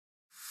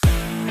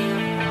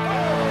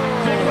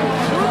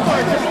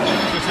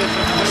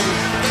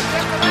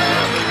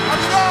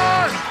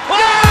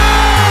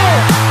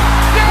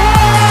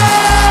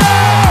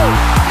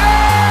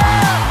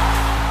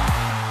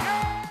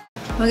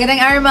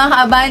Magandang araw mga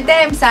ka-Abante,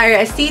 I'm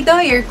Sarah Astito,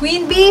 your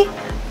Queen Bee,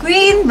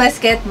 Queen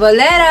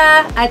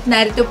Basketballera. At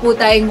narito po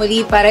tayong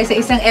muli para sa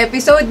isang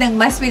episode ng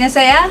mas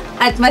pinasaya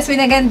at mas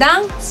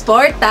pinagandang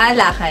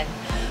Sportalakan.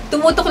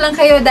 Tumutok lang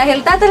kayo dahil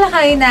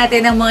tatalakayin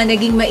natin ang mga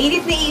naging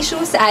mainit na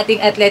issue sa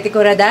ating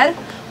Atletico Radar,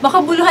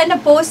 makabuluhan na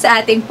post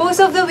sa ating Post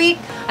of the Week,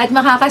 at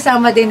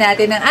makakasama din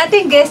natin ang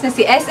ating guest na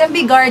si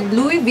SMB guard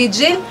Louie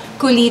Vigil,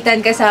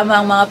 kulitan kasama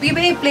ang mga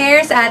PBA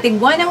players sa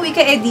ating Buwan ng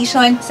Wika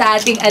edition sa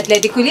ating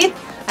Athletic Kulit,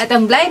 at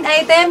ang blind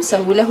item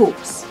sa hula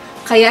hoops.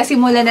 Kaya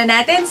simulan na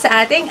natin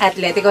sa ating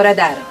Atletico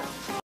Radar.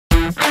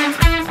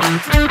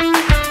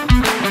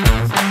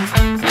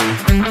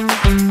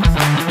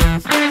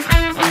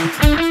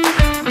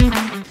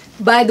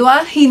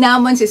 Badwa,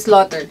 hinamon si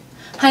Slaughter.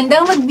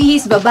 Handang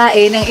magbihis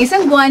babae ng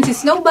isang buwan si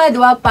Snow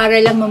Badwa para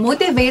lang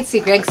mamotivate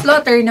si Greg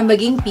Slaughter na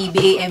maging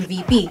PBA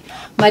MVP.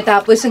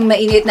 Matapos ang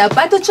mainit na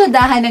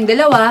patutsadahan ng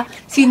dalawa,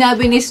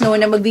 sinabi ni Snow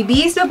na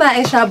magbibihis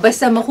babae siya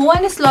basta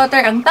makuha ni Slaughter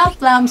ang top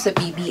plum sa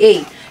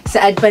PBA.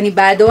 Saad pa ni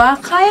Badwa,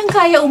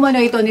 kayang-kaya umano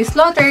ito ni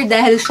Slaughter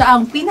dahil siya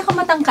ang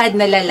pinakamatangkad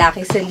na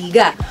lalaki sa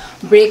liga.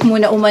 Break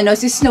muna umano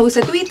si Snow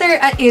sa Twitter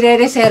at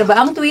irereserba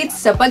ang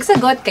tweets sa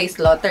pagsagot kay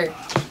Slaughter.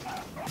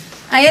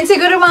 Ayan,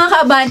 siguro mga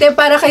ka-Abante,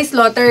 para kay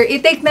Slaughter,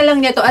 i-take na lang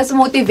niya to as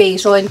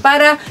motivation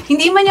para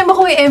hindi man niya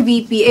makuha yung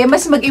MVP,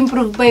 mas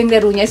mag-improve pa yung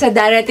laro niya sa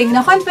darating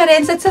na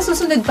conference at sa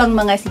susunod pang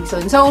mga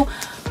season. So,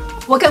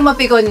 huwag kang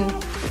mapikon.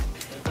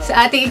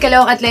 Sa ating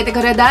ikalawang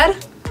Atletico Radar,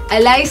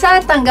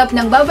 Alyssa tanggap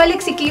ng babalik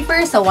si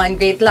Kiefer sa One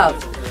Great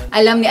Love.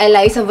 Alam ni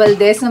Alyssa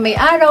Valdez na may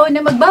araw na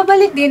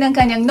magbabalik din ang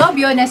kanyang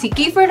nobyo na si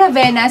Kiefer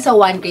Ravena sa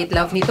One Great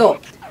Love nito.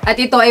 At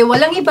ito ay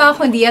walang iba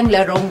kundi ang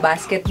larong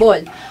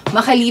basketball.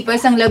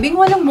 Makalipas ang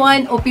 18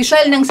 buwan,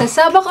 opisyal nang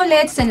sasabak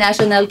ulit sa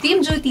national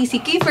team duty si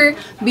Kiefer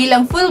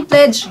bilang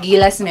full-fledged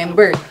Gilas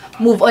member.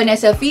 Move on na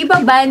sa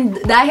FIBA ban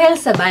dahil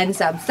sa ban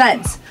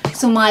substance.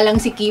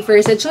 Sumalang si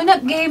Kiefer sa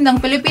tune-up game ng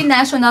Philippine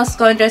Nationals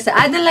kontra sa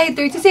Adelaide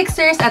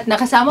 36ers at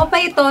nakasama pa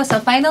ito sa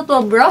Final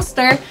 12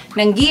 roster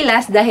ng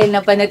Gilas dahil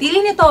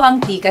napanatili nito ang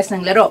tikas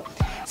ng laro.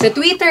 Sa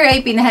Twitter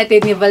ay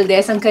pinahatid ni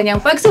Valdez ang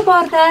kanyang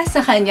pagsuporta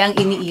sa kanyang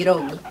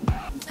iniirog.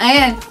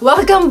 Ayan,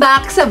 welcome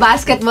back sa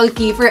basketball,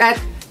 Kiefer, at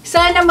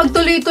sana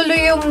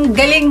magtuloy-tuloy yung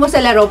galing mo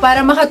sa laro para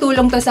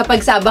makatulong to sa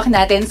pagsabak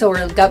natin sa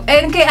World Cup.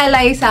 And kay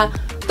Alyssa,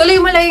 tuloy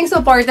mo lang yung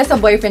suporta sa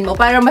boyfriend mo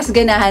para mas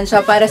ganahan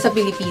siya para sa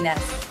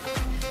Pilipinas.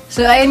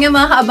 So ayun nga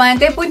mga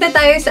ka-Abante, punta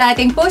tayo sa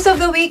ating Post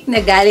of the Week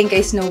na galing kay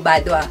Snow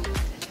Badwa.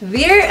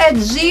 Veer at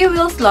G.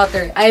 Will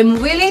Slaughter,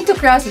 I'm willing to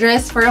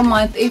cross-dress for a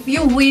month if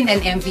you win an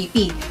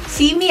MVP.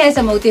 See me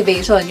as a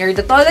motivation. You're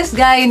the tallest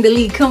guy in the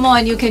league. Come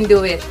on, you can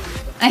do it.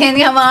 Ayan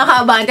nga mga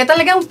ka-Abante,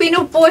 talagang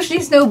pinupush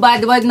ni Snow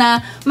Badwa na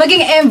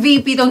maging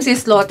MVP tong si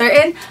Slaughter.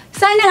 And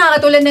sana nga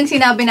katulad ng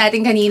sinabi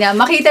natin kanina,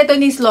 makita to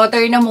ni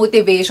Slaughter na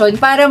motivation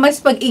para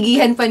mas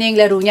pag-igihan pa niya yung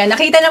laro niya.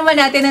 Nakita naman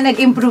natin na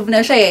nag-improve na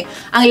siya eh.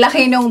 Ang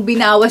laki nung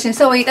binawas niya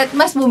sa weight at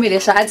mas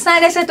bumili siya. At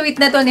sana sa tweet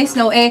na to ni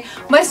Snow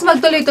mas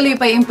magtuloy-tuloy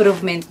pa yung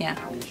improvement niya.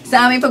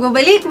 Sa aming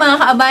pagbabalik mga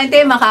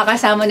ka-Abante,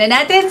 makakasama na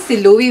natin si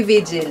Louie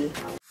Vigil.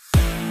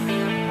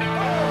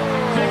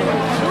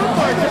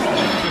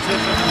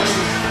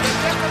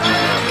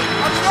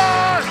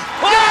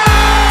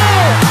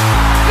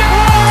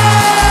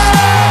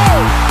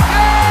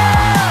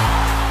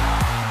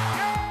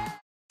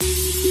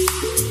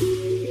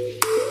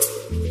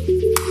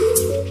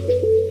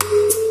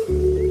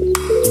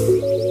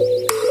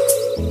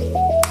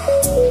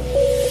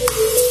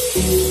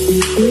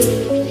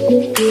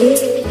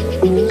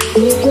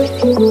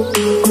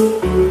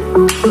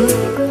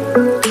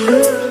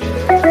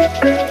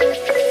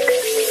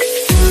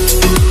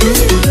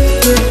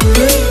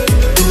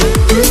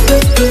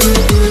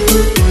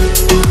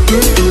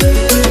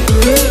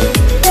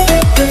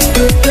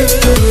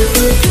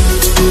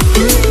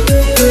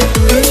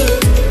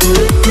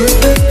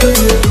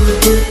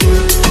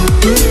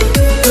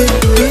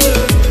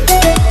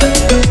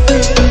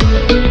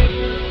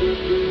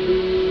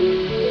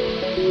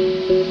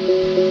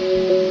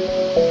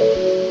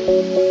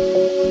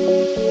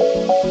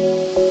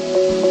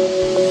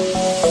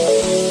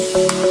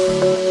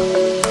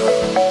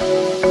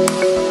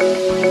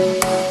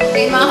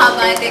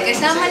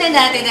 Kasama na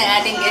natin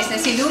ang ating guest na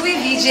si Louie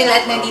Vigil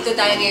at nandito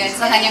tayo ngayon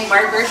sa kanyang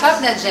barbershop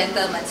na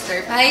Gentleman's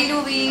Turf. Hi,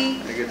 Louie!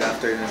 Good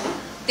afternoon.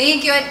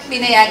 Thank you at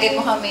pinayagan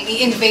mo kami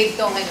i-invade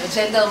tong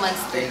Gentleman's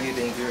Turf.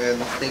 Thank you. And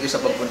thank you sa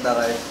pagpunta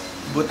kahit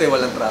buti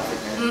walang traffic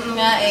ngayon.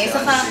 Nga eh.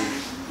 Saka,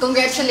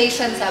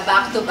 congratulations sa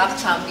back-to-back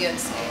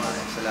champions.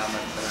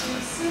 Salamat.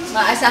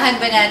 Maasahan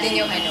ba natin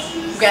yung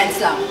Grand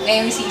Slam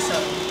ngayong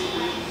season?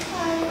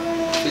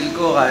 Feel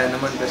ko kaya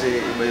naman kasi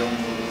iba yung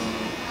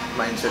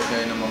mindset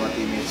ngayon ng mga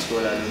teammates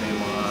ko, lalo na yung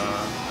mga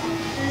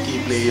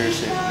key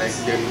players eh. Like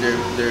they're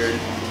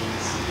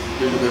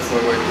looking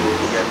forward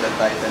to get that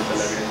title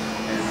talaga.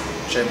 And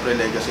syempre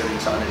legacy rin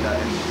sa kanila.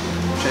 And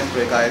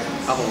syempre kahit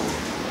ako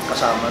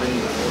kasama rin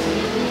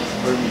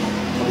for me,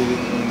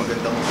 magiging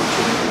magandang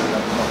opportunity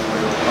lang makuha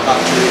yun.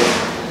 Makakakuha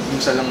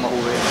minsan lang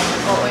makuha yun.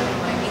 Oo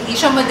naman. Hindi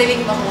siya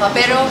madaling makuha.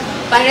 Pero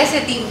para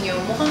sa team nyo,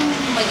 mukhang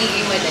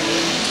magiging madali?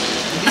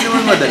 Hindi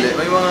naman madali.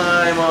 May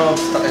mga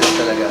obstacles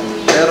talaga.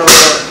 Pero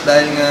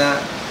dahil nga,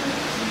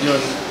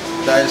 yun,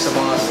 dahil sa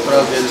mga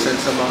struggles and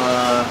sa mga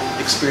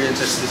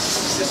experiences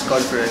this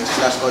conference,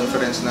 last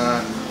conference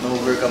na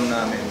na-overcome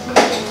namin,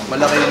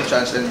 malaki yung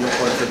chance and yung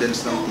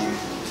confidence ng team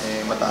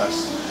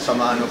mataas.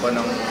 Samaan mo pa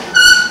ng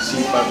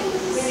sipag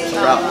sa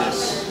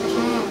practice. So,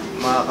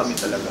 makakamit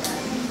talaga.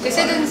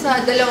 Kasi dun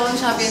sa dalawang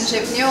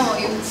championship nyo,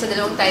 yung sa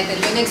dalawang title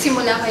nyo,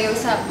 nagsimula kayo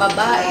sa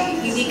baba eh.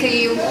 Hindi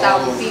kayo yung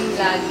top team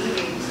lagi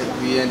eh.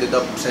 We ended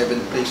up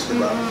 7th place,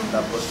 diba?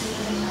 Tapos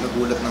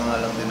nagulat na nga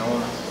lang din ako.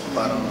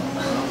 Parang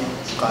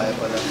kaya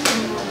pala.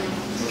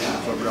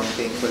 Sobrang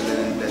thankful din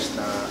and blessed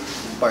na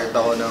part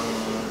ako ng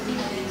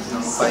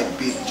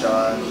 5-peat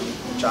tsaka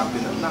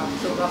champion na.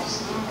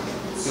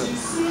 Yun,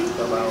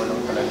 trabaho lang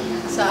talaga.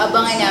 So,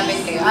 abangan namin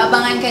kayo.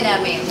 Abangan ka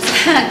namin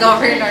sa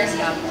Governor's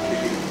Cup.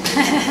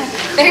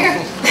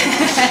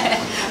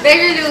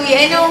 pero Louie,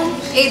 anong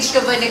age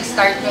ka ba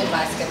nag-start ng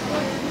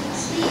basketball?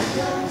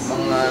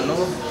 Mga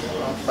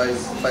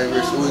 5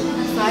 years old.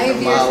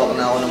 5 years Mahawak old?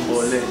 na ako ng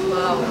bola eh.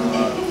 Wow.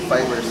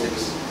 5 or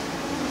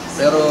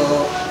 6. Pero,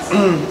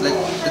 like,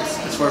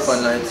 it's for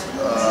fun lang.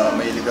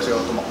 Mahilig kasi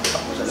ako tumakbo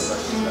sa labas.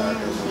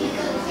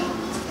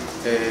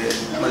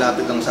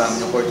 Malapit lang sa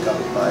amin yung court cup.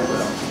 Bahay ko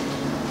lang.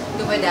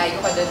 Dumadayo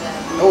ka doon na?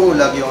 Oo,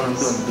 lagi ako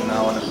nandun. Doon na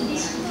ako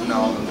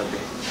ng gabi.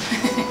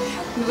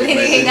 Hindi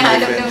kayo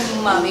hinahanap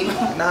ng mami mo?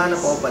 Hinahanap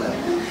ako pala.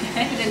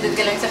 Nandun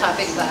ka lang sa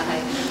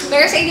kapitbahay.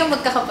 Pero sa inyong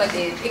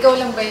magkakapatid, ikaw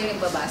lang ba yung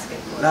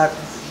nagbabasketball? Lahat.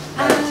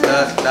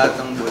 Lahat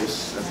ng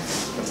boys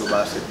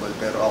nagbabasketball.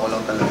 Pero ako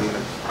lang talaga yung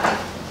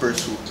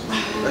nag-pursue.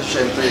 Kasi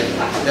syempre,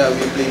 yeah,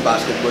 we play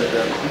basketball.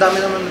 Pero ang dami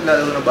naman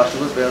naglalaro ng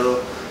basketball.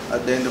 Pero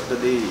at the end of the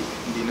day,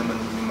 hindi naman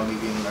yung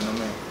magiging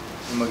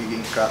yung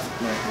magiging craft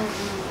mo.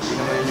 Hindi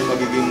naman yung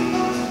magiging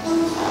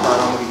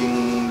parang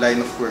magiging line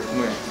of work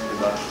mo eh, di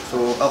ba?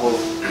 So ako,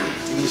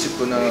 inisip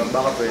ko na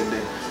baka pwede.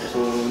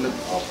 So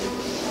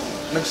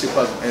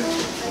nagsipag and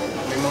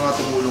may mga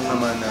tumulong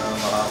naman na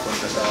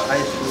makapunta sa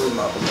high school,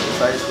 makapunta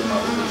sa high school,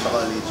 makapunta sa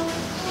college.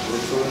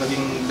 So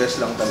naging best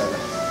lang talaga.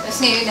 Tapos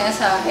ngayon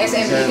nasa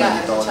SMB ka,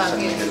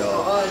 champion.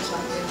 Oo,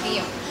 champion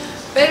team.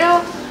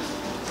 Pero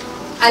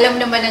alam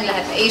naman ng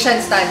lahat na Asian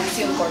Studies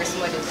yung course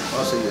mo, diba?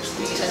 Oh, sa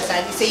UST. Asian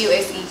Studies sa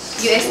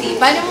UST.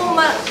 Paano mo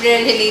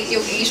ma-relate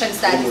yung Asian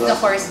Studies na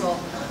course mo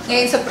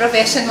ngayon sa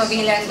profession mo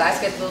bilang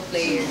basketball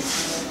player?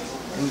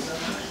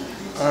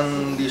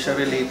 Hindi siya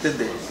related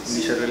eh.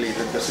 Hindi siya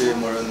related kasi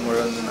more on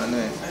yung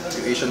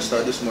Asian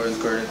Studies more on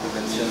current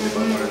events yan, di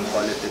ba? More on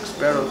politics.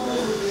 Pero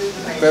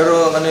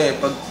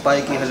pag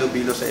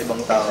pakikihalubilo sa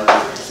ibang tao,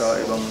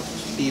 sa ibang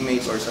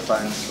teammates or sa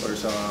fans or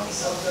sa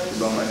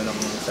ibang ng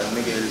San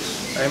Miguel,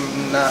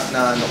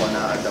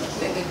 na-adapt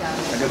ko.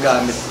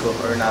 Nagagamit ko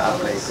or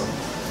na-apply ko.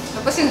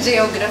 Tapos yung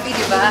geography,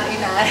 di ba?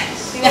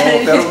 Oo,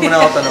 pero muna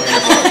ako tanongin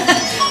ako.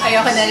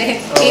 Ayoko na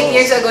rin. 8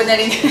 years ago na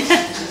rin.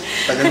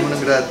 Tagal mo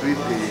nag-graduate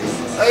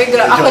eh. Oy,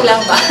 ako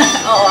lang ba?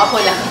 Oo, ako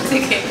lang.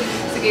 Sige,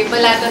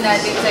 palato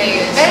natin sa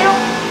iyo. Pero,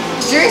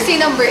 jersey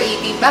number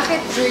 18.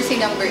 Bakit jersey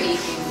number 18?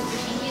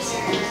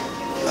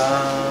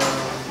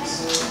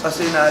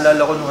 Kasi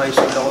naalala ko nung high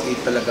school ako,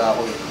 8 talaga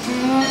ako eh.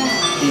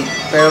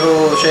 8.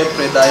 Pero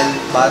syempre dahil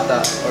bata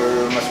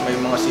or mas may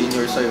mga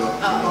seniors sa'yo,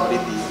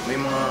 minority, may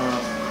mga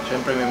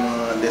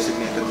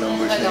designated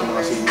numbers na yung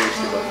mga seniors,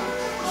 diba?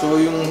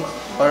 So yung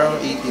parang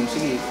 18,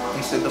 sige,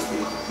 instead of 8,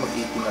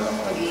 mag-18 na lang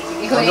ako.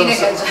 Ikaw na yung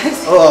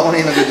nag-adjust? Oo, ako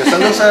na yung nag-adjust.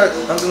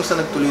 Hanggang sa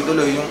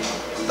nagtuloy-tuloy, yung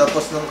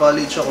tapos nung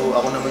college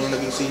ako naman yung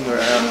naging senior,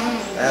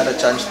 I had a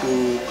chance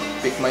to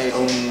pick my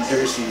own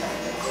jersey.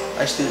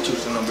 I still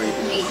choose the number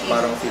 18.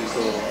 Parang feel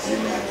ko, yun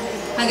yung...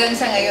 Hanggang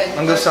sa ngayon?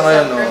 Hanggang sa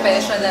ngayon, no?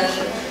 Professional,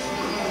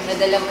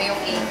 nadala mo yung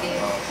 18.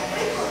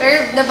 Pero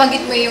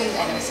nabanggit mo yung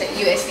sa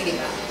UST, di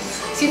ba?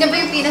 Sino ba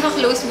yung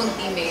pinaka-close mong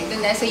teammate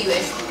nung nasa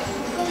UST?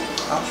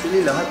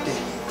 Actually, lahat eh.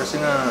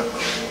 Kasi nga,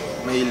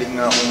 mahilig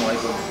nga ako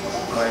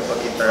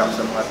makipag-interact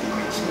sa mga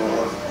teammates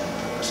ko.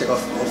 Kasi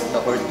off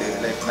the court eh.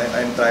 Like,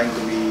 I'm trying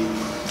to be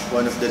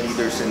one of the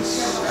leaders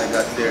since I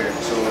got there.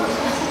 So,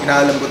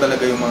 inaalam ko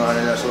talaga yung mga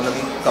nila. So,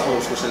 naging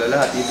ka-close ko sila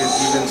lahat.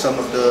 Even some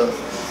of the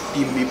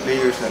Team B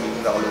players,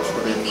 naging ka-close ko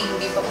rin.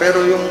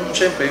 Pero yung,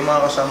 syempre, yung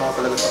mga kasama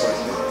ko talaga sa court,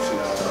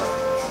 sila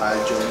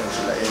Aljo,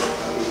 sila El.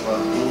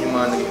 Yun yung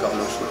mga naging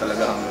ka-close ko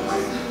talaga hanggang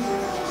ngayon.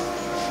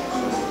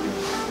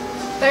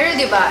 Pero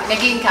di ba,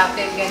 naging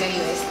captain ka ng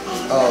UST.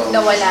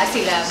 Nawala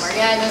sila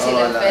Mariano,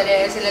 sila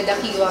Perez, sila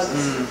Dakiwag.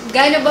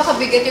 Gaano ba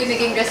kabigat yung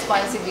naging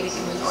responsibility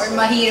mo? Or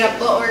mahirap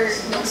ba? Or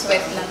nung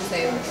sweat lang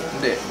sa'yo?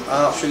 Hindi.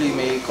 Actually,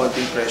 may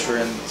konting pressure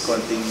and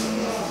konting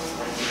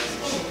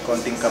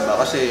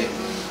kaba. Kasi,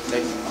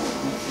 like,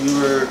 we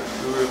were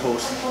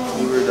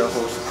the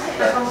host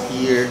that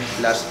year,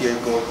 last year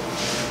ko.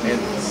 And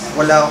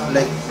wala,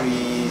 like,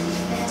 we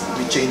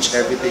changed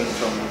everything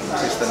from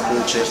assistant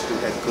coaches to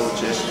head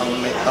coaches. Ang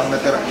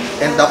natira.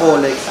 And ako,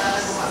 like,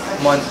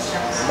 month,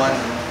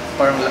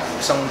 parang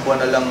isang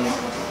buwan na lang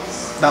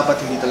dapat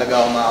hindi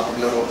talaga ako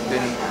makakapaglaro.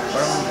 Then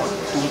parang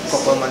 2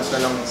 couple months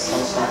na lang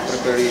ang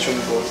preparation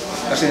ko.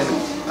 Kasi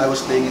I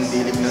was playing in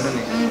D-League na nun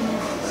eh.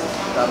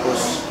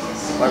 Tapos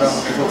parang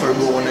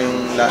i-overgo ko na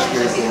yung last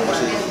year ko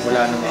kasi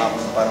wala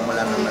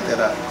nang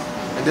natira.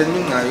 And then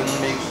yun nga,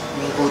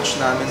 yung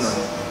coach namin nun,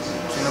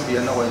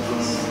 sinabihan ako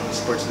yung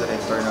sports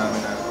director namin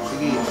na,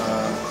 sige,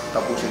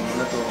 tapusin mo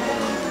na to.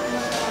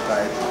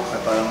 Kahit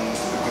parang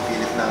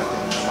ipipilit natin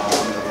na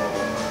makapaglaro ako.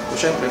 So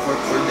syempre, for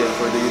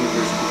the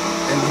university.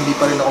 And hindi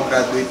pa rin ako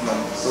graduate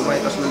nun. So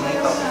might as well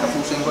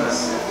tapusin ko na.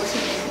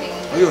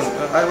 Ayun,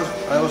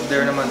 I was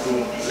there naman to,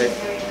 like,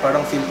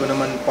 parang feel ko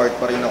naman part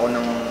pa rin ako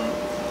ng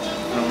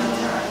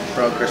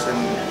progress and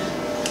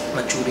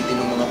maturity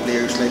ng mga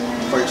players. Like,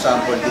 for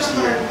example, this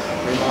year,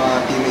 may mga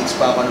teammates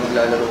pa ako na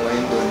maglalaro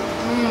ngayon doon.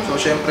 So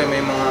syempre, may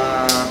mga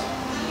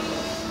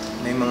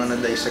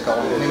na-dissect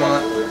ako.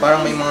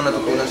 Parang may mga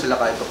natutunan sila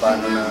kahit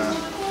paano na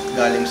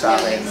galing sa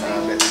akin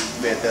na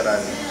veteran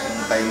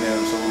ng time na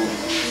yun. So,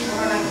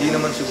 hindi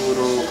naman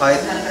siguro,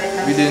 kahit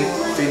we didn't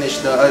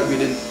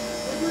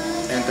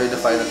enter the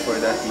final for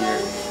that year,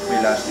 may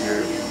last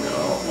year,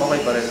 okay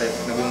pa rin, like,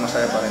 naging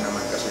masaya pa rin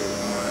naman kasi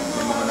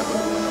may mga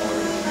natulungan ako,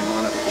 may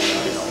mga natutunan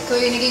din ako. Ikaw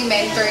yung naging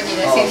mentor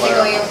nila since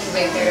ikaw yung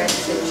veteran.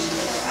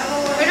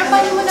 Pero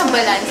paano mo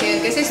na-balance yun?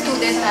 Kasi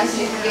student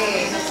athlete ka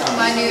eh. So,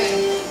 paano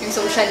yun? Yung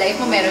social life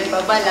mo, meron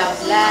pa ba?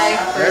 Love life?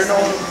 Pero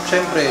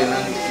syempre,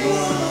 yung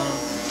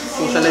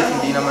social life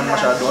hindi naman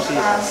masyado kasi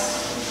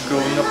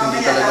growing up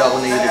hindi talaga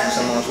ako nahilig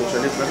sa mga social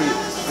life kasi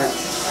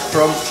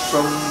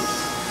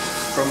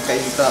from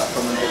Kainta,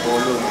 from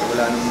Antipolo,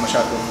 wala naman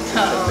masyadong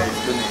social life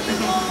dun eh.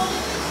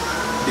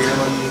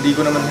 Hindi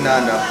ko naman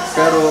hinanap.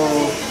 Pero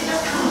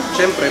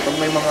syempre, pag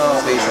may mga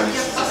occasions,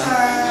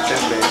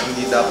 syempre,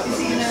 hindi dapat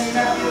mag-miss.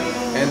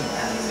 And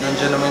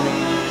nandiyan naman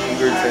yung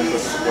girlfriend ko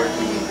to support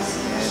me.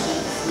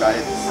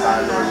 Kahit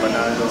talo or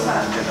panalo,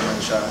 nandiyan naman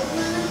siya.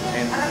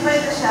 And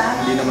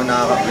hindi naman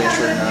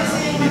nakaka-pressure na,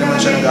 hindi naman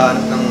siya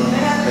naghahanap ng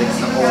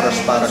oras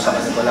para sa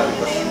kanya pala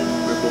because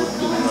we're both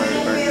doing our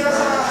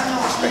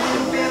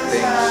respective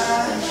things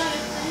and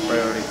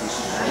priorities.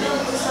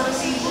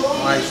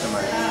 Maayos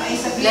naman.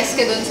 Blessed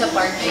ka dun sa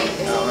part na yun.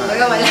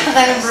 Baga wala ka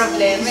ng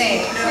problema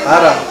eh.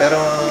 Parang, pero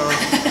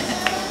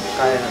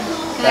kaya naman.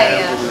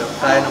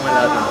 Kaya naman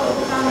lahat ng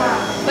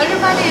Pero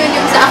paano yun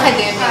yung sa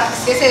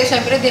academics? Kasi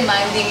syempre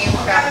demanding yung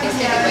practice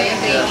yun, diba? Yung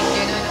training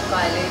nyo noon ng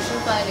college. So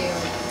paano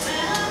yun?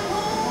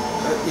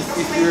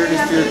 If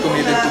you're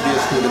committed to be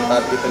a student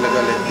athlete talaga,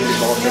 like, believe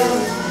ako sa'yo.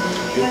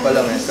 Yun pa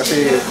lang eh.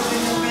 Kasi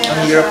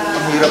ang hirap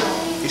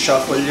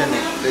i-shuffle yan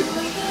eh. Like,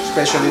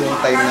 especially nung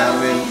time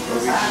namin,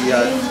 we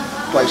had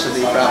twice a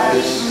day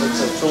practice.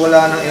 So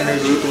wala nang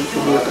energy to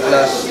go to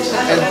class.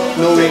 And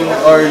knowing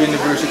our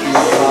university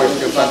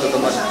of Santo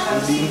Tomas,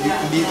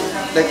 hindi,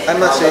 like, I'm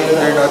not saying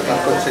they're not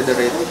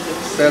inconsiderate,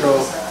 pero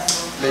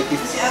like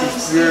if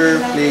you're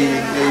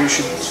playing, you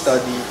should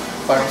study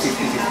parang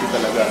 50-50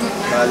 talaga.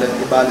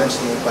 I-balance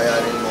mo,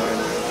 kayanin mo.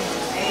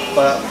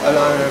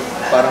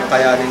 Parang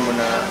kayanin mo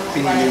na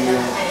pinili mo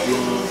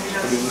yung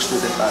pagiging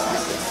student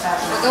athlete.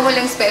 Huwag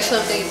walang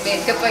special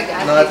treatment kapag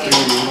Not athlete.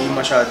 really, hindi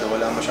masyado.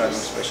 Wala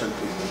masyadong special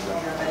treatment.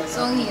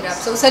 So ang hirap.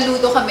 So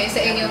saludo kami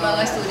sa inyong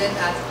mga student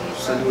athletes.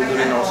 Saludo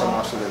rin ako sa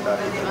mga student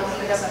athlete. Ang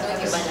hirap doon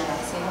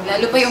i-balansin.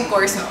 Lalo pa yung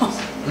course mo.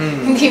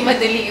 Hindi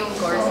madali yung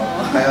course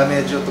mo. Kaya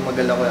medyo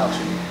tumagal ako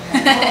actually.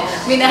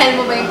 Minahal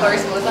mo ba yung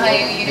course mo? Saka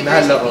yung university?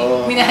 Minahal ako.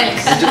 Minahal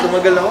ka? Medyo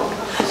tumagal ako.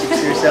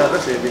 6 years yata,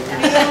 7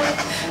 years.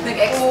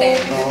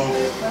 Nag-extend.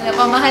 Wala,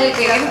 pamahal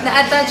ka yun.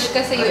 Na-attach ka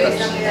sa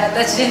USG.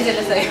 Na-attach din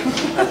sila sa'yo.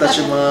 Attach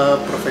yung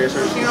mga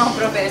professors. Yung mga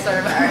professor.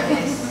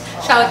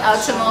 Shout out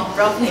sa mga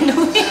prof ni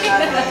Louie.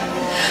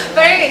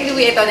 Pero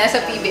Louie, ito,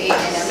 nasa PBA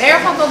ka na.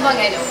 Meron ka pa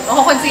bang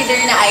consider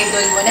na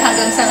idol mo na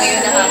hanggang sa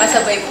ngayon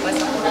nakakasabay mo pa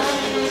sa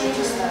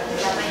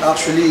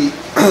Actually,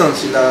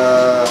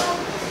 sila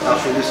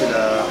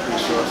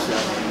Christos,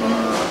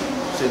 mga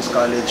since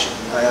college,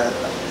 kaya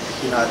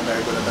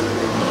ina-admire ko na talaga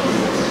yung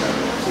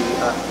si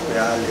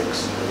Kuya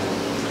Alex.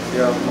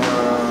 Kaya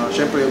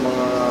syempre yung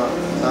mga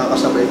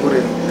nakakasabay ko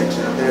rin, like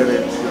sila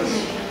Terence, yun.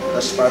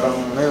 Tapos parang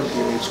ngayon,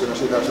 teammates ko na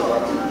sila, so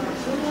parang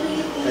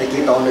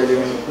nakikita ko na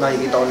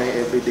yung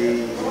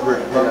everyday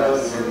work nila.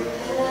 And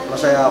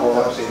masaya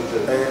ako kasi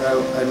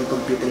I'm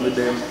competing with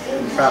them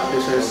in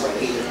practices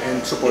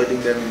and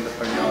supporting them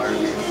in our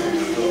game.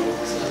 So,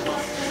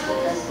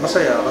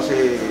 masaya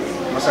kasi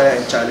masaya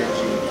and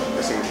challenging at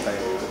the same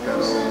time. Pero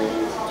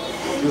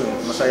yun,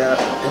 masaya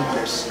and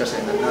blessed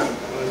kasi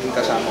naging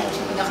kasama ko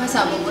sila.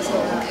 Nakasama mo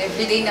sila.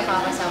 Everyday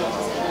nakakasama ko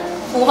sila.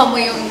 Kuha mo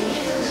yung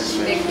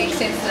make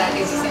sense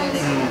strategies na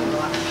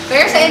nagagawa.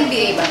 Pero sa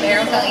NBA ba,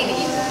 meron kang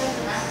iniisip?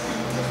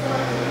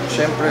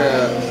 Siyempre,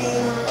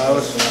 I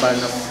was a fan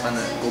of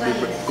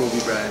Kobe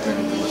Bryant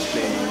when he was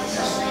playing.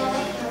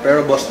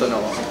 Pero Boston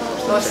ako.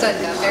 Boston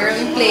ka, pero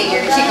yung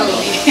player, si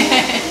Kobe.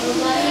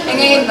 Eh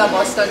ngayon ba,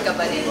 Boston ka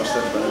pa rin?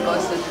 Boston pa rin.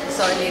 Boston.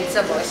 Solid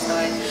sa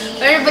Boston.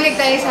 Pero balik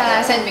tayo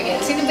sa San Miguel.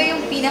 Sino ba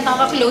yung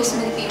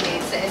pinaka-close mong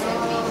teammate sa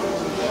SMB?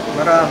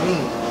 Marami.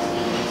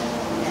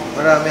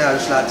 Marami,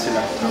 halos lahat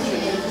sila.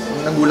 Actually.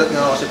 Nagulat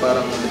nga ako kasi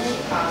parang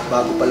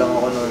bago pa lang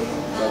ako noon.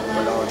 Bago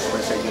pa lang ako sa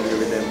my second year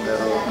with them.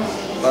 Pero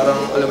parang,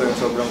 alam mo yun,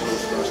 sobrang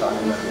close ko sa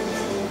kanila.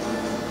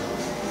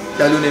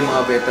 Lalo na yung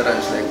mga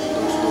veterans like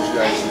those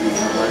guys, the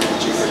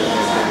Chico,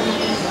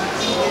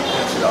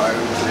 sila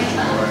Arnold, sila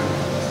Junior.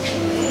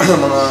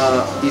 Mga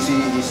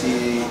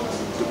easy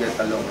to get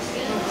along.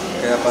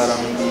 Kaya parang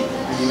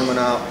hindi naman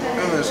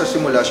sa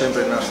simula,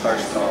 syempre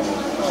na-starstruck ako.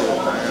 Kasi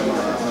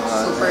mga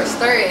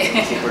superstar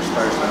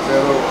superstars na.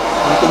 Pero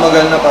nung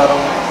tumagal na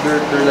parang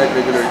they're like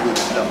regular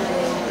dudes lang.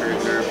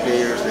 They're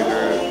players,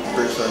 regular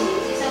person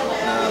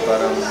na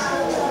parang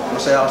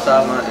masaya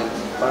kasama and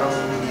parang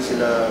hindi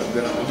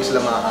sila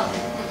mahahang.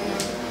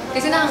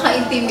 Kasi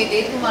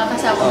nakaka-intimidate kung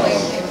makakasama mo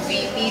yung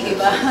MVP, di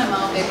ba?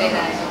 Mga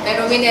veterano.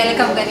 Pero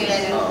winelcome ka nila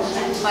na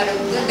parang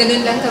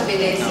ganun lang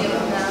kabilis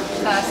yung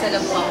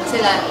nakasalamuha mo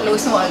sila,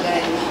 close mo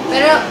agad.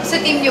 Pero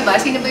sa team nyo ba,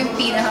 sino ba yung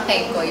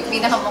pinaka-kekoy, yung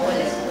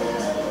pinaka-makulit?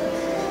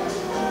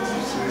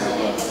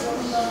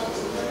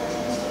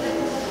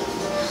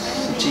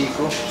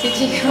 Chico. Si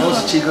Chico. Oo,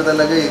 si Chico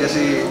talaga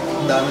kasi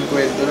ang daming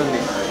kwento nun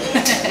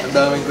Ang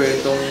daming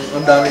kwentong,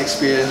 ang daming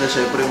experience na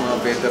syempre mga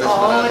veterans.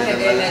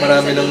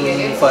 Marami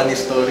ng funny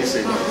stories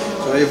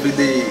So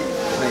everyday,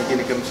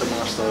 nakikinig kami sa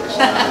mga stories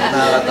na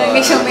nakakatawa.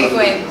 May siyang may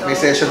kwento. May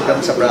session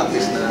kami sa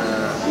practice na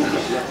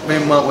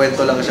may mga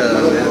kwento lang siya.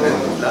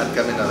 Lahat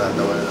kami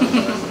nakakatawa lang.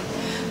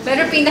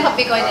 Pero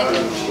pinaka-piko na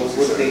din.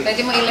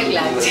 Pwede mo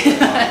ilaglag.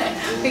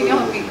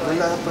 Pinaka-piko.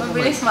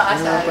 Mabilis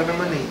maasar. Wala pa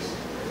naman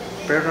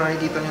Pero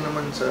nakikita nyo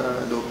naman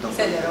sa loob ng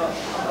sa laro.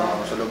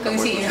 Sa loob ng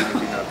sino.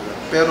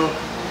 Pero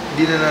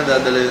hindi na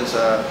nadadala yun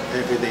sa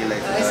everyday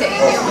life. Sa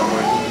Off the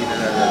court, hindi na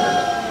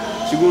nadadala.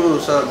 Siguro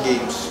sa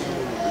games.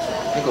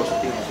 Ikaw, sa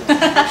team.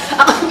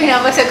 Ako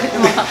pinapasagot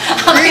mo.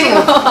 Ako yung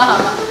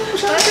mawama.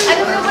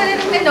 Alam mo naman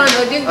nung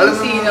nanonood yun kung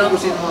sino. Alam mo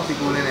kung sino mga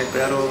pikunin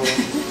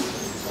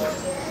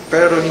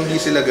pero hindi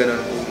sila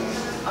ganun.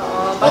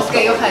 Oo, pas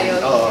kayo.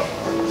 Oo.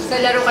 Sa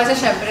laro kasi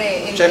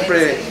syempre, intense. Syempre,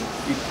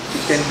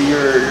 it can be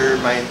your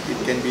mind, it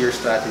can be your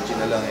strategy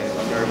na lang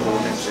on your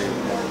opponents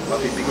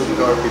Mapipigulin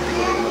ka or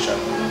pipigulin mo siya.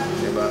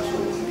 Diba?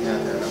 So, hindi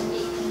natin alam.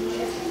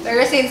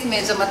 Pero since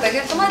medyo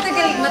matagal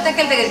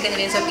ka na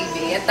rin sa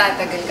PBA at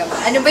tatagal ka pa,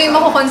 ano ba yung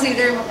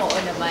makukonsider mo kung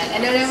naman?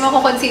 Ano yung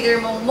makukonsider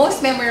mong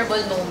most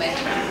memorable moment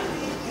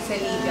sa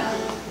liga?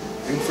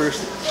 Yung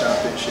first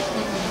championship,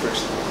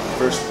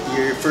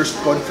 first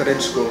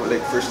conference ko,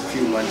 like first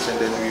few months and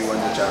then we won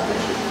the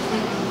championship.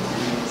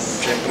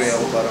 Siyempre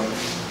ako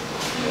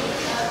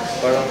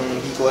parang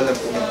hindi ko alam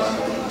kung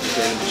paano ko.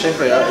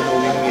 Siyempre,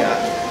 knowing me,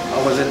 I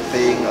wasn't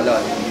playing a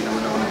lot. Hindi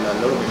naman ako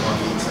naglalaro. May mga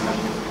games na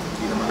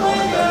hindi naman ako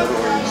naglalaro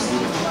or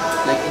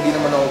hindi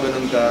naman ako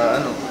ganun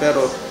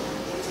pero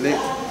like,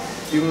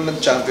 yung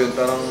nag-champion,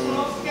 parang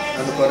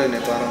pa rin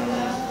parang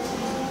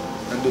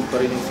nandun pa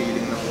rin yung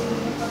feeling ng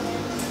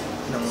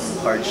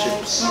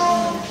hardships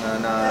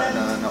na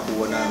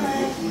nakuha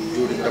namin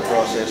during the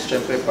process.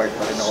 Siyempre, part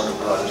pa rin ako ng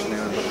process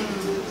na yun.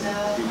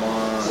 Yung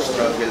mga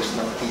struggles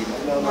ng team.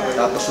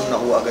 Tapos nung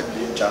nakuha agad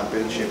yung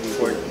championship,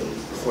 fourth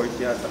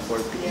pick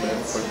ba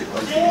yun?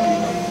 45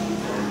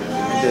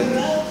 And then,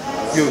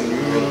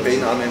 yung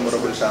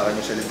pinaka-memorable sa akin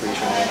yung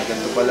celebration na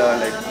ganito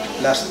pala, like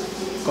last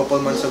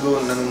couple months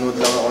ago, nanonood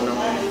lang ako ng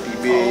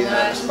PBA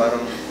tapos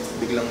parang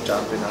biglang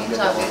champion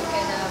agad ako.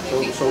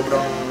 So,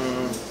 sobrang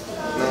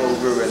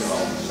na-overwhelm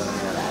ako sa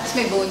nangyari. Tapos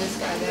may bonus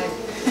ka agad.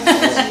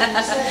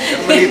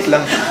 Maliit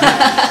lang.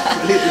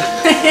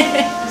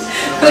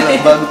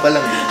 Bago pa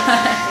lang.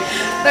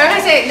 Pero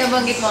kasi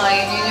nabanggit mo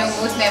ngayon, yun yung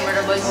most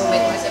memorable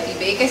moment mo sa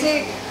PBA.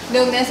 Kasi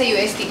nung nasa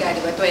UST ka, di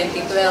ba,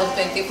 2012,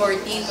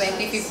 2014,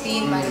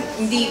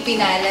 2015, hindi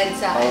pinalad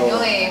sa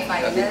finals.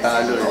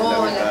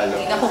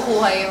 Hindi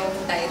nakukuha yung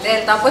title.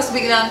 Tapos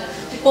biglang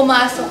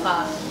pumasok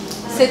ka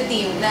sa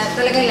team na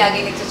talagang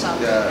lagi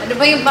nagsa-champion. Ano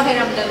ba yung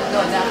pakiramdam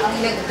doon na ang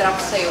nag-drop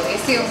sa'yo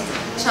is yung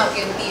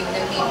champion team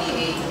ng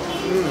PBA?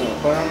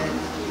 Parang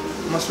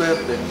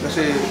maswerte.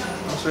 Kasi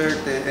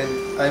maswerte and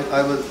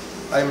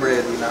I'm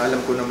ready na alam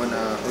ko naman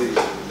na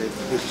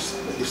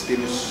this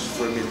team is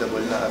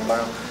formidable na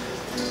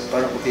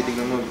parang kung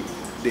titignan mo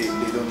they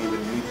don't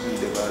even need me,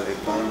 diba? Like,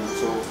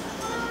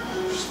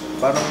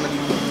 parang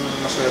naging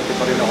maswerte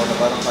pa rin ako na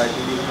parang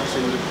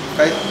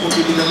kahit kung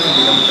titignan mo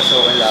hindi naman kasi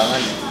ako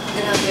kailangan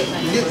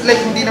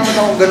hindi naman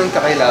ako ganun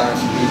kakailangan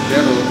sa team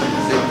pero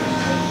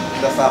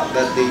the fact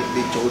that they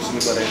chose me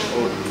pa rin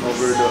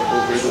over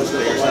those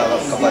players na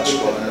kabatch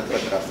ko na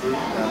nagpa-draft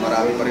na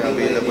marami pa rin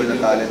available na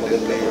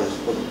talented players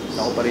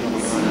ako pa rin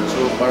yung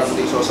so parang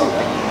they saw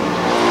something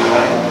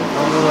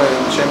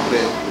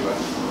syempre diba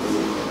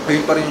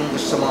ayun pa rin yung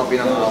isa sa mga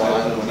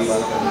pinangawakan ko na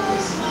parang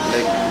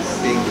like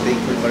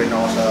thankful pa rin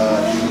ako sa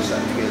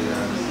San Miguel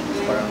na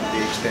parang they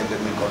extended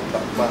my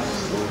contract pa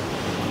so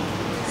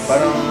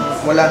parang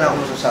wala na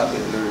akong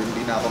masasabi or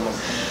hindi na ako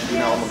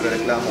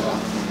magrereklamo kung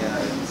ano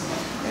nangyari.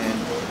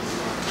 And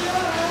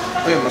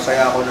ayun,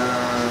 masaya ako na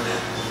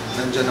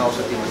nandyan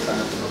ako sa team at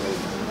sana tumagal.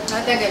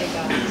 Matagal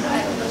ka.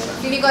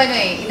 Hindi ko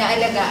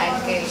inaalagaan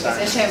kayo.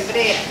 Kasi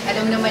syempre,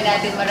 alam naman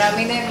natin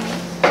marami na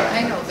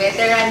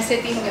Veteran sa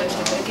team nyo.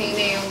 Siyempre kayo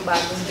na yung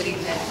bagong breed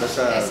na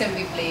Basta,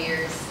 SMB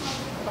players.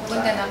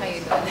 Papunta na kayo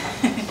doon.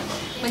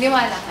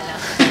 Maniwala ka lang.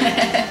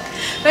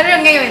 Pero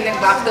ngayon,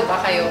 nag-back to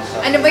back kayo.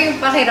 Ano ba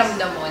yung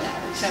pakiramdam mo na?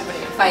 Siyempre,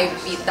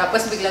 5 feet,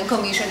 tapos biglang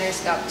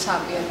Commissioner's Cup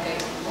champion kayo.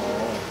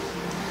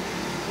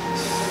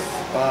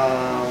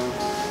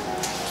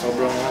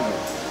 Sobrang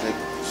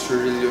like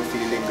surreal yung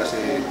feeling kasi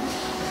like,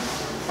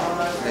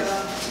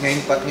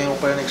 ngayon pa yung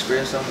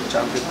experience ng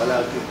champion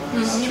palagi.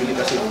 Actually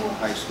kasi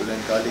high school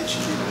and college,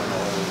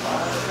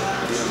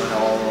 hindi naman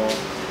ako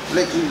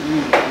like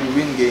we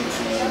win games,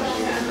 we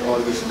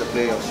always in the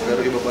playoffs,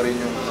 pero iba pa rin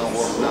yung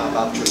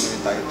na-capture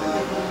yung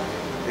title.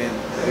 And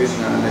ayun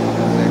nga,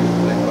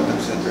 like what I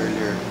said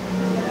earlier,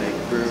 like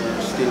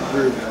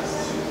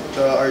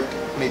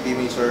my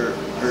teammates are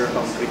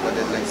hungry pa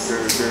din, like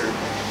they're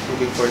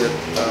looking for that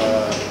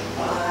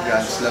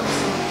Grand Slam.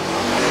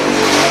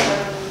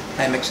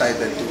 I'm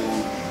excited to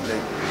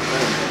like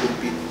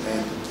compete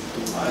and to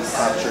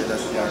capture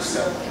that Grand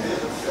Slam. And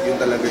yun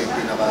talaga yung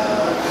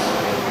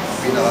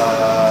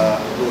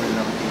pinaka-goal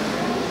ng team.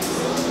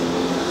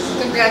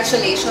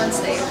 Congratulations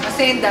sa'yo.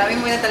 Kasi ang dami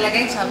mo na talaga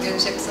yung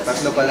championships.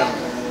 Tatlo pa lang.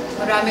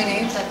 Marami na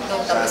yung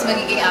tatlo. Tapos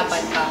magiging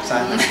 4 pa.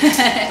 Sana.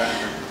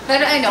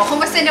 Pero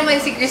kumusta naman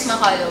si Chris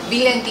McCullough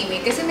bilang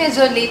teammate? Kasi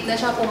medyo late na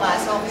siya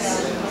pumasok sa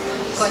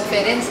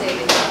conference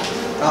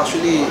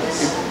Actually,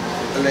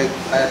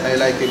 I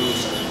like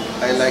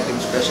him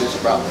especially sa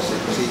practice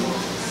kasi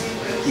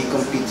he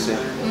competes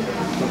in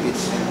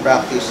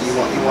practice. He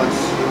wants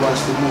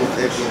to move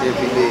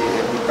every day,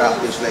 every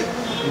practice. Like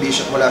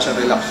wala siyang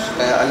relax.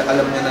 Kaya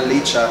alam niya na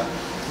late siya,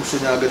 gusto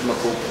niya agad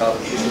mag-cope up,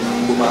 gusto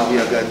niya bumawi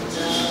agad.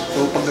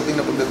 So pagdating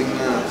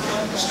niya,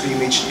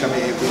 scrimmage kami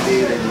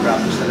everyday, like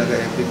practice talaga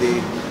everyday.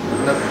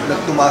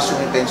 Nagtumaas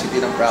yung intensity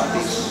ng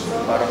practice.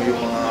 Parang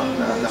yung mga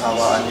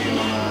nakawaan niya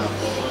yung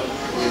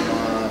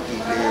mga key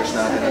players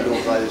natin na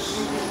locals.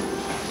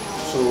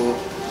 So,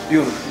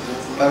 yun.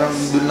 Parang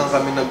doon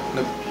ako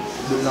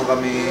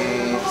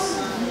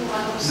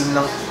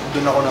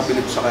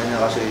nabilib sa kanya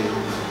kasi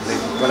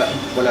like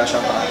wala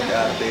siyang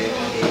kaarte-arte.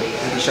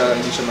 Hindi siya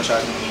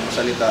masyadong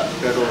salita,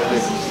 pero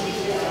like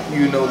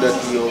you know that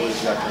he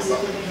always got your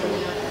back. So,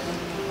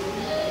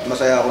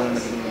 masaya ako na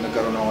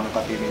nagkaroon ako ng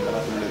ka-teammate na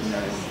katulad niya,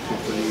 and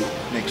hopefully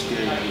next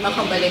year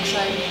makabalik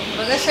siya.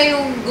 Baga siya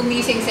yung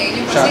gumising sa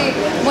inyo kasi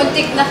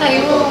muntik na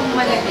kayo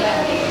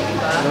malaglag,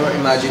 diba?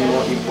 Imagine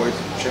mo import.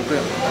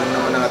 Siyempre, alam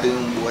naman natin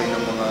yung buhay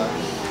ng mga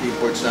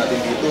imports natin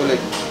dito.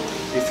 Like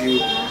if you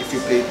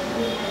played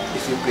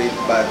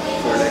bad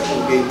for like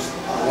 2 games,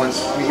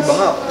 once may iba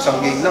nga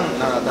isang game lang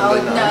natanggal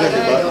na agad,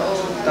 diba?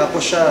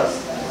 Tapos siya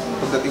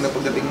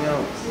pagdating niya,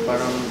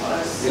 parang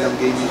ilang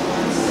game, 5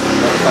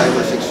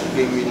 or 6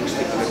 game winning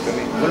streak agad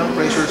kami. Walang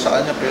pressure sa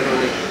kanya, pero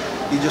like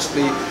he just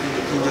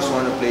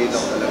wanna play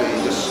lang talaga.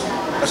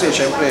 Kasi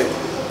syempre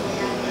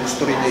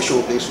gusto rin niya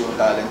i-showcase yung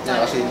talent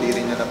niya kasi hindi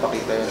rin niya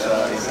napakita yun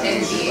sa NBA,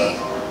 diba?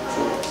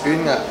 So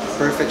yun nga,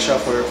 perfect siya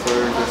for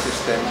the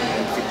system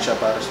and fit siya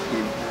para sa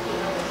team.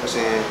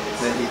 Kasi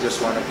then he just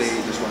wanna play,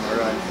 he just wanna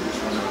run, he just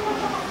wanna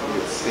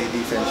play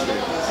defense there.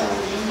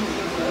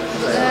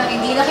 So,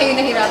 hindi na kayo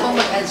nahirapang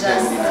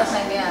mag-adjust sa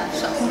kanya.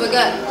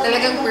 Kumbaga,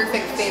 talagang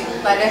perfect fit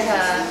para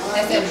sa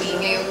SMB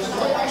ngayong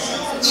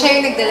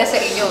siya yung nagdala sa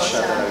inyo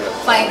sa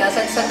finals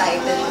at sa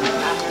title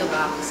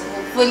back-to-back. So,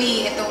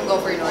 hopefully, itong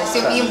Governors,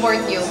 yung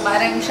import nyo,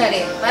 parang siya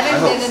rin.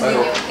 Parang gano'n din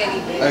yung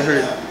Caribbean. I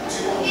heard.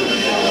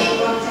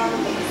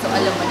 So,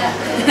 alam mo na.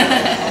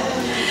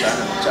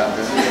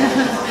 Champion.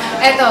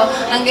 Eto,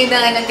 ang ganda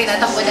nga ng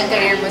tinatakbo ng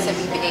career mo sa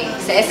PBA.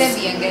 Sa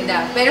SMB, ang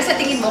ganda. Pero sa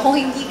tingin mo, kung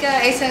hindi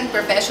ka isang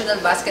professional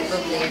basketball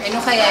player,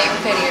 ano kaya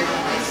yung career mo?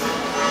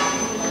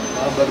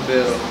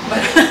 Barbero.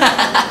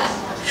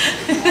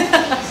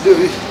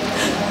 Hindi,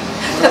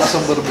 wala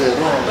kasang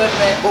barbero.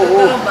 Barbero? Oo.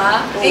 Totoo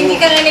ba? Eh, hindi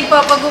ka nga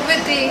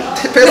nagpapagupit eh.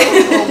 Pero,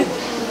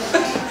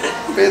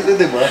 pwede,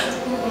 diba?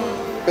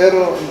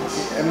 Pero,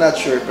 I'm not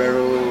sure, pero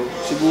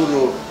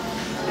siguro,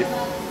 if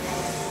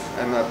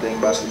I'm not playing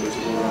basketball,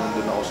 siguro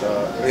nandun ako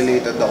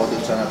related ako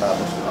dun sa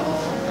natapos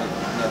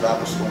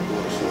kong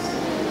kurso.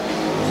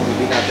 So,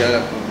 hindi natin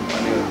alam kung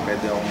ano yun,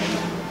 pwede akong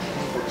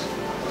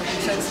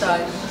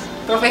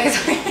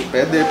Professor.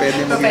 Pwede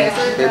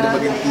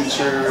maging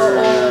teacher,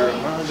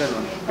 mga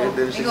ganun. Pwede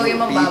siguro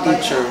PE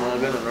teacher,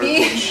 mga ganun, or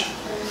coach.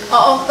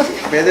 Oo.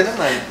 Pwede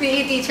naman.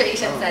 PE teacher,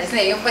 Asian Studies.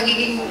 Na, yung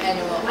pagiging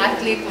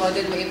athlete mo,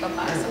 doon mo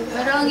ipapasok.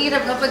 Pero ang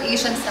hirap kapag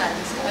Asian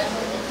Studies.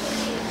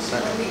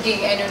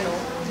 Magiging,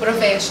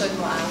 profession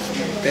mo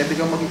after. Pwede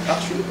kang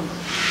actually,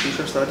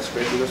 Asian Studies,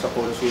 pwede ka sa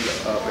consul,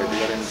 pwede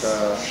ka rin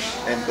sa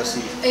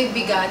embassy. Ay,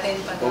 bigatin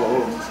pa.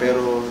 Oo,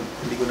 pero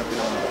hindi ko na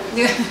pinangarap.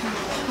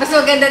 Mas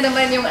maganda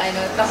naman yung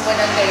takbo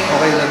ng kayo.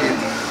 Okay lang yun.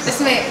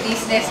 Tapos may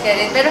business ka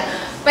rin. Pero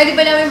pwede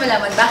ba namin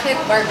malaman,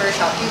 bakit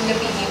barbershop yung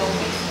napili mong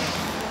business?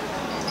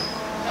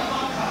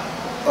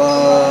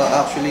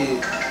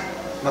 Actually,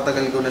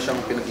 matagal ko na siyang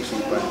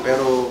pinag-isipan.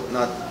 Pero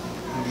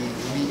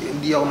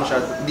hindi ko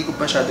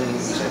masyadong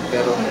inisip.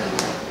 Pero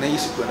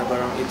naisip ko na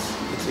parang it's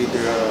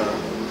either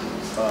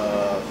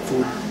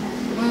food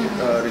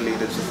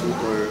related sa food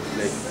or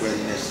like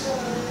wellness.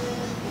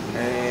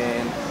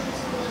 And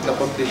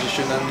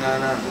napag-desisyonan nga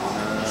namin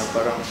na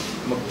parang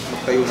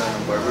magtayo na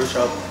ng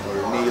barbershop or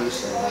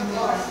nails and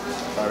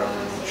parang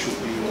shoot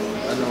yung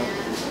ano,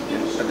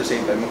 at the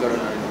same time magkaroon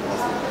na rin ng mga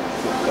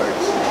food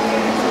cards.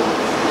 So,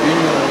 yun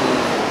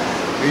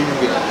yung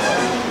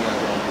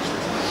ginagawa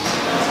business.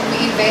 So,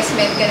 may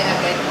investment ka na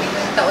agad. May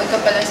taon ka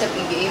pa lang sa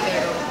PBA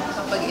pero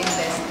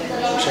kapag-invest ka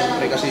na.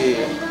 Siyempre kasi,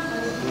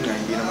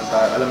 hindi naman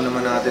alam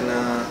naman natin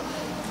na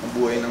ang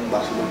buhay ng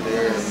basketball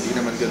player, hindi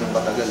naman ganun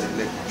katagal.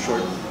 Like,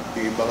 short,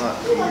 yung iba nga,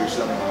 3 years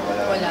lang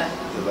makakala. Wala.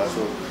 Diba?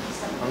 So,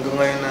 hanggang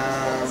ngayon na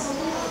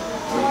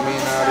may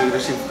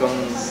na-receive kang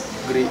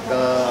great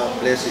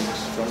blessings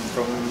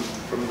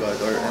from God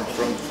or and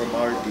from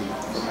our team,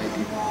 from my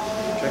team.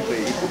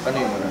 Siyempre, ano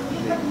yun mo na?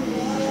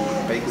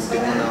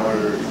 Paikutin mo na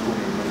or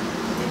ipunin mo na.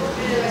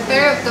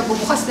 Pero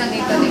kabubukas lang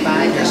ito, di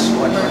ba? Yes,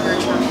 one month.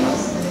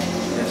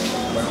 Yes,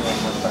 1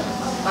 month pa.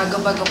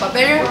 Bago-bago pa.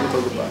 Pero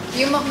Bago-bago pa.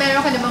 yung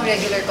meron ka namang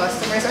regular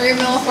customers or yung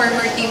mga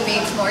former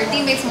teammates mo or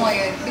teammates mo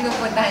ngayon,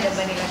 pinupuntahan na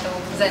ba nila itong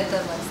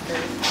Gentleman's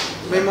Club?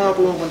 May mga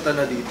pumupunta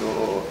na dito,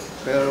 oo.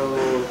 Pero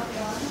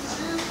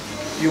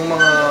yung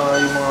mga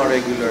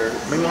regular,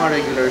 may mga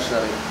regulars na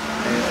rin.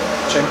 And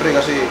syempre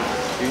kasi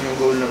yun yung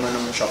goal naman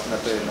ng shop na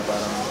to na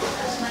parang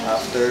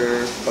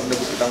after pag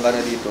nagupitan ka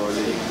na dito,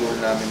 yung goal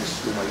namin is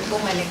bumalik.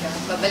 Bumalik ka,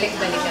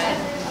 babalik-balikan,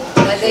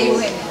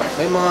 dadayuhin.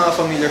 May mga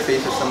familiar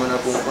faces naman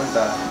na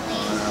pumupunta,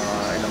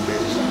 ilang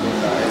beses na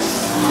punta. And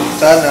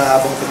sana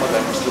habang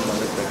tumagal, mas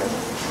lumagad ka.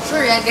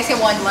 Sure yan, kasi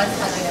 1 month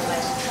pa lang naman.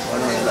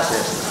 1 month plus,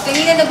 yes.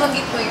 Kanina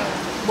nabanggit ko yung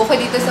bukod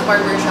dito sa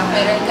barbershop,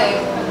 meron kayo.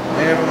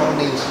 Meron akong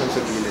nails dun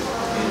sa gilid.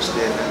 Nails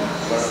din,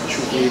 parang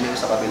shoe cleaning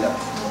sa kabila.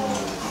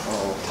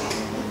 Oo.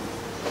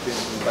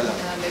 Yun pa lang.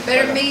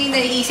 Pero may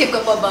naiisip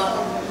ka pa bang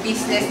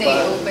business na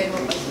i-open mo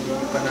pa?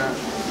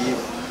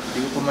 Hindi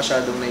ko pa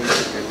masyadong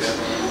naisip eh, pero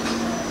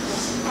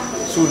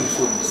soon.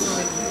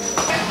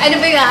 Ano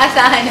ba yung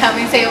aasahan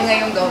namin sa'yo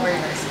ngayong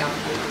Governor's Cup?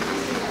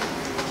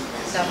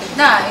 Dapat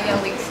na,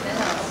 ilang weeks na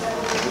lang.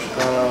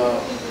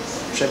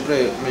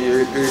 Siyempre, may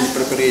early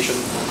preparation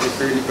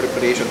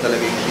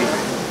talaga yung team.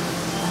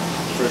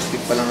 First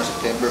week pa lang na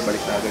September,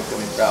 balik na agad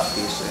kami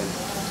practice. And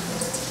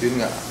yun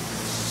nga,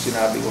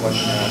 sinabi ko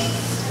kanina,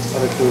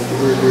 parang to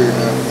earlier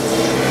na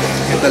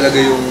yun talaga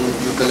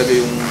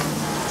yung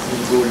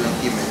goal ng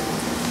team eh.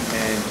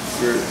 And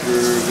we're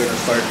gonna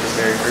start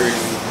preparing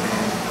early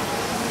and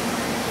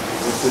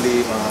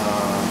hopefully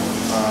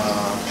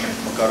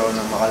magkaroon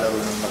ng makalaro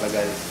ng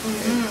matagal.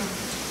 And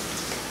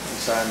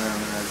sana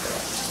manalta.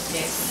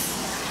 Yes.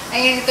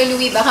 Ayun, ito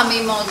Louie, baka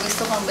may mga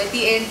gusto kang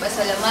batiin,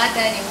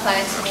 pasalamatan, yung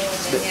fans mo,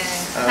 ganyan.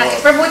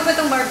 Promote mo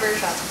itong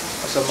barbershop.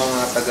 Sa mga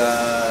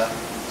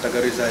taga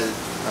Rizal,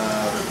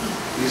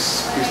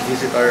 please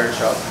visit our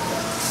shop.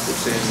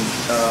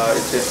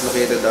 It's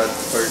located at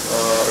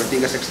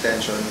Ortigas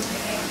Extension,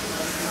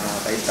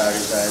 Cainta,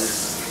 Rizal.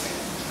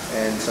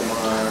 And sa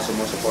mga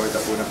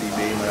sumusuporta po ng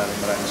PBA,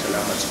 maraming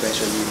salamat,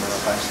 especially mga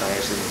fans ng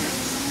SMB.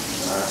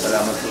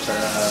 Salamat po sa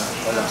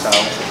walang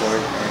sawang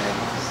support and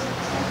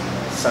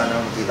sana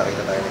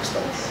makita-kita tayo next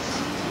time.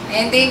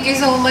 And thank you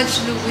so much,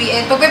 Louie.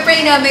 And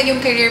pagpe-pray namin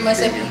yung career mo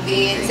sa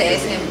PBA and sa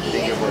SMB.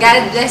 And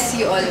God bless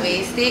you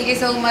always. Thank you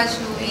so much,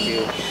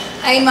 Louie.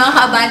 Ay mga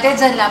ka-Abante,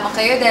 dyan lamang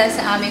kayo dahil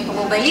sa aming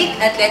pumabalik.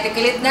 Athletic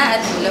ulit na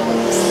at Hula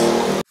Hoops.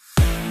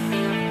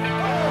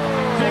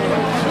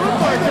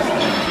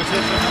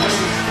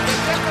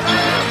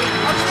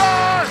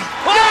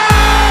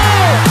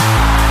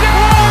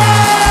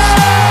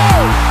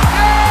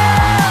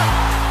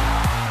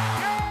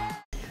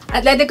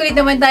 Athletic ulit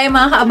naman tayo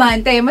mga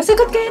ka-Abante.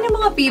 Masagot kayo ng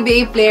mga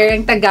PBA player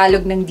ang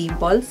Tagalog ng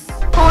dimples?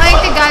 Kung ang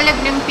Tagalog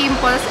ng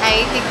pimples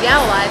ay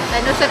tigyawat,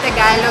 ano sa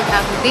Tagalog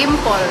ang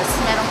dimples?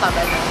 Meron pa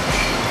ba doon?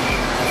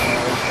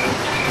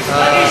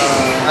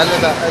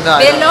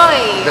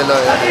 Beloy.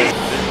 Beloy.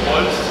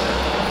 Dimples.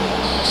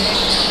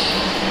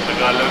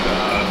 Tagalog.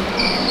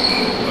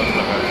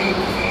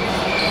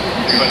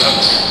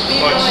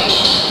 Beloy.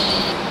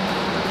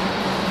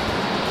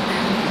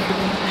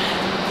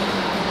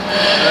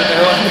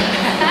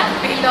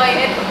 Beloy,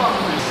 ito po.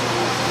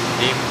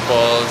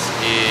 Dimples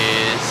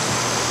is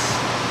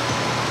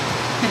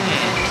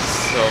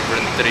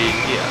sobrang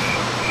tricky ah.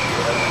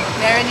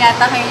 Meron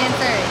yata kayo yan,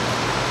 sir.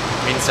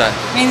 Minsan.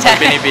 Minsan.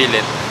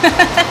 Pinipilit.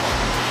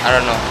 I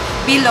don't know.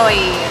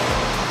 Biloy.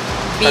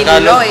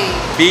 Tagalog, Biloy.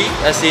 B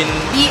as in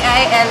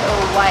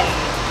B-I-L-O-Y.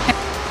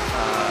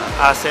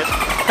 Asset.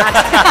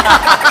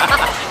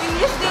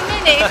 English din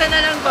yun eh. Ito na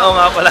lang po. Oo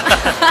nga pala.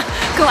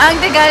 Kung ang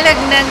Tagalog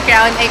ng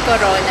crown ay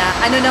corona,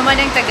 ano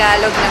naman ang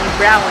Tagalog ng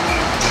brown?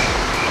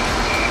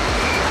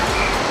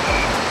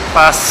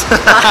 Pass.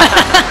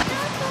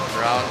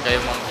 brown kayo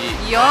monkey.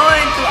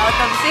 Yon, 2 out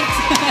of 6.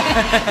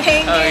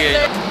 Thank you, Okay.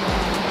 sir.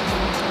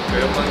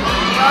 Kayo monkey.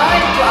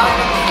 Yon, 2 out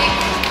of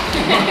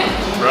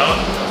 6. Brown.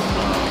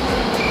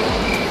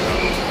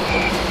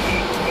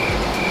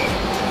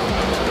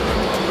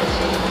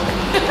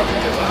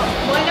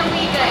 Walang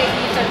wika eh,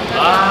 dito.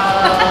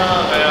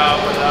 Kaya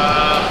pala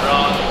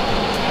brown.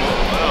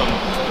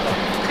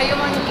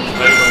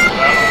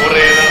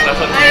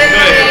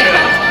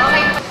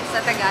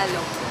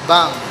 Tagalog?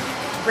 Bang.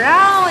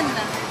 Brown.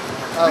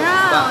 Oh,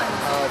 Brown. bang.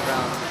 Oh,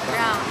 brown.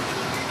 Brown.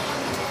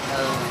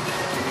 Oh,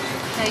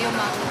 Kayo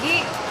manggi.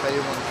 kayo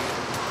mo.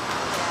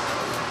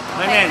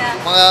 Ano yan?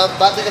 Mga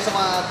bati ka sa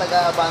mga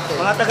taga-Abante.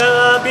 Mga taga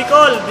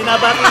Bicol,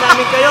 binabati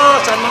namin kayo.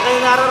 Saan man kayo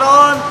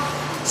naroon?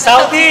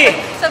 Saudi!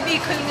 Sa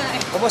Bicol nga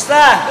eh.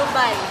 Kumusta?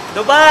 Dubai.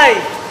 Dubai!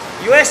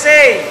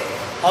 USA!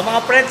 O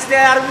mga friends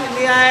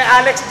ni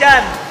Alex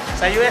dyan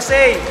sa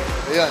USA.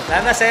 Ayun.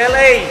 Sana sa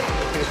LA.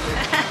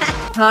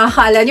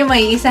 Akala nyo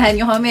may isahan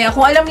nyo kami.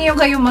 Kung alam niyo yung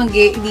kayo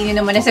manggi, hindi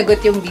nyo naman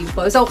nasagot yung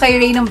dimple. So kay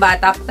Ray ng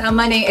Batak,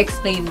 tama na yung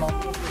explain mo.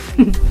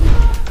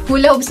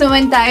 Hula hoops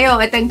naman tayo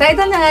at ang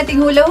title ng ating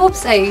hula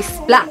hoops ay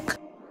Splack.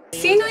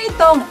 Sino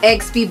itong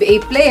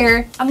ex-PBA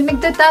player ang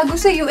nagtatago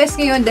sa US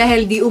ngayon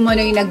dahil di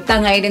umano'y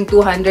nagtangay ng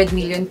 200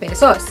 million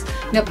pesos?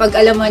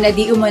 Napag-alaman na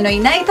di umano'y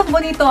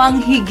naitakbo nito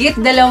ang higit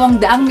 200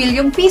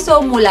 milyong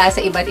piso mula sa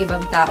iba't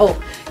ibang tao.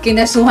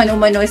 Kinasuhan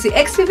umano si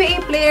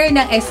ex-PBA player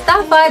ng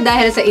estafa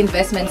dahil sa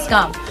investment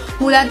scam.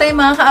 Hula tayo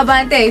mga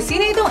kaabante,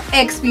 sino itong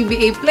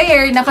ex-PBA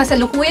player na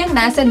kasalukuyang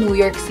nasa New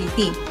York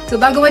City? So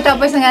bago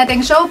matapos ang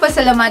ating show,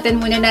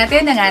 pasalamatan muna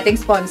natin ang ating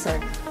sponsor.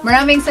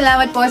 Maraming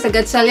salamat po sa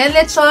Gatchalian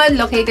Lechon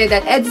located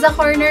at EDSA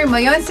Corner,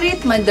 Mayon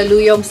Street,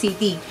 Mandaluyong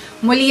City.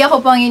 Muli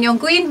ako po ang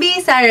inyong Queen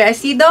Bee, Sarah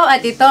Asido,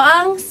 at ito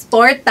ang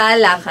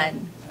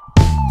Sportalakan.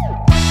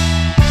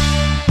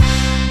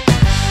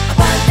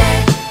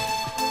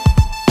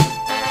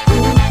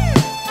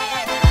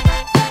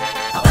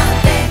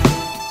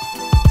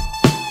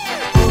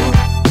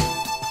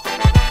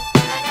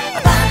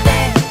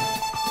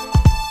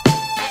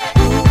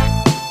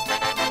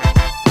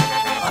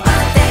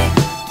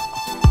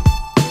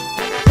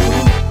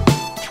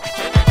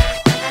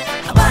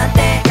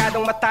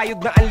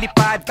 Matayog na ang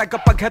lipad,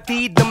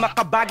 tagapaghatid ng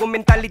makabagong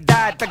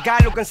mentalidad.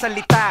 Tagalog ang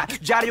salita,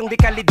 diyaryong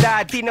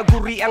dekalidad.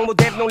 Tinaguri ang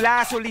modernong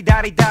la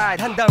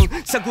solidaridad. Handang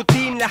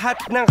sagutin lahat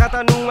ng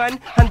katanungan,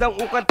 handang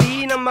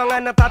ukantin ang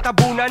mga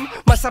natatabunan.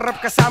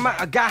 Masarap kasama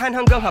agahan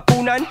hanggang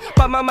hapunan,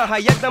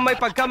 pamamahayag na may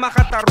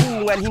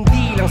pagkamakatarungan.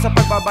 Hindi lang sa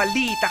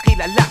pagbabalita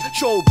kilala,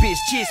 showbiz,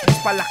 chismis,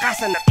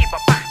 palakasan at iba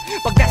pa.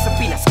 Pag nasa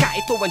Pinas ka,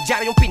 ito ang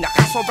diyaryong pinaka.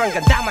 Sobrang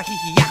ganda,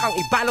 mahihiyak ang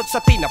ibalot sa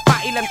tinapa.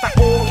 Ilang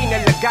taong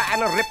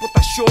inalagaan ang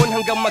reputasyon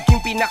hanggang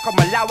maging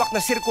pinakamalawak na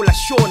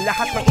sirkulasyon.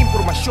 Lahat ng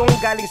impormasyon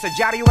galing sa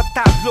dyaryo at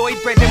tabloid,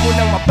 pwede mo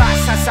nang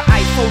mabasa sa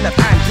iPhone at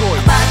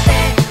Android.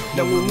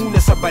 Nangunguna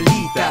sa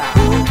balita,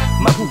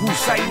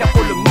 mahuhusay na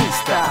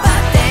kolumnista.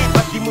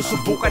 Ba't di mo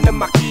subukan na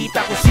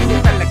makita kung sino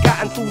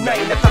talaga ang tunay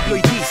na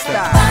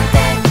tabloidista?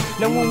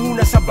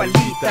 Nangunguna sa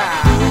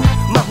balita,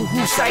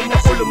 mahuhusay na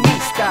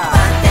kolumnista.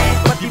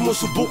 Ba't di mo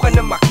subukan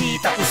na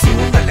makita kung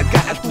sino talaga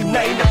ang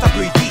tunay na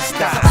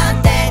tabloidista?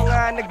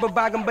 Mga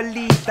nagbabagang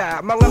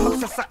balita, mga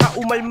magsasaka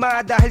umalma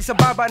dahil sa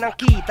baba ng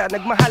kita.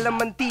 Nagmahal ang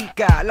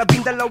mantika,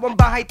 12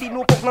 bahay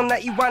tinupok ng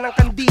naiwan ng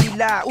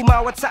kandila.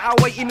 Umawat sa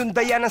away,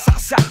 inundayan ng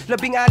saksak,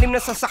 16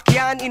 na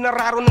sasakyan,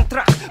 inararo ng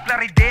truck.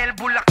 Plaridel,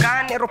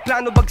 Bulacan,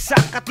 eroplano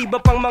bagsak, at iba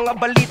pang mga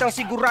balitang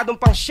siguradong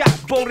pang shock.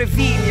 Bong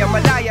Revilla,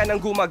 malaya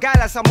nang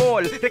gumagala sa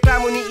mall.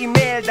 Reklamo ni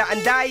Imelda,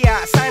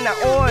 Andaya, sana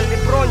all.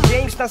 Lebron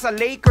James nasa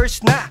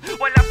Lakers na,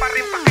 wala pa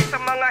rin pakay sa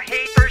mga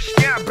haters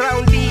niya.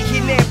 Brownlee,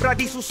 Ginebra,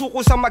 di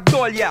susuko sa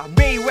Magnolia.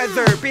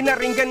 Mayweather,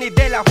 pinaringgan ni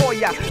De La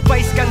Hoya.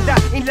 Vice ganda,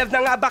 in love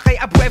na nga ba kay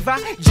Abueva?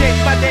 Jet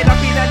Padela,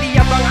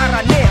 pinaliyabang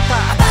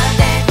Araneta.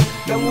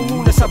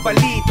 Nangunguna sa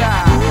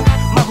balita,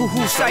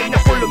 mahuhusay na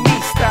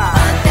kolumnista.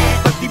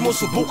 Ba't di mo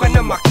subukan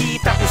na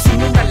makita kung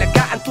sino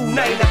talaga ang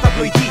tunay na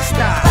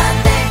tabloidista?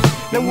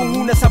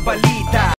 Nangunguna sa balita.